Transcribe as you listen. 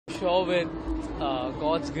sure with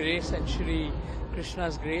God's grace and Shri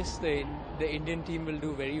Krishna's grace, the Indian team will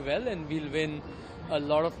do very well and we'll win a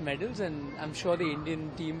lot of medals, and I'm sure the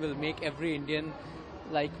Indian team will make every Indian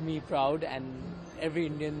like me proud and every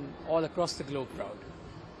Indian all across the globe proud.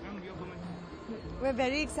 We're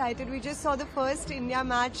very excited. We just saw the first India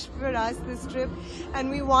match for us this trip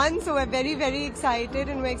and we won, so we're very, very excited,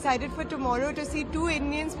 and we're excited for tomorrow to see two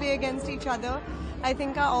Indians play against each other. I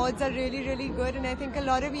think our odds are really, really good, and I think a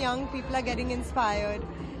lot of young people are getting inspired.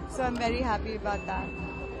 So I'm very happy about that.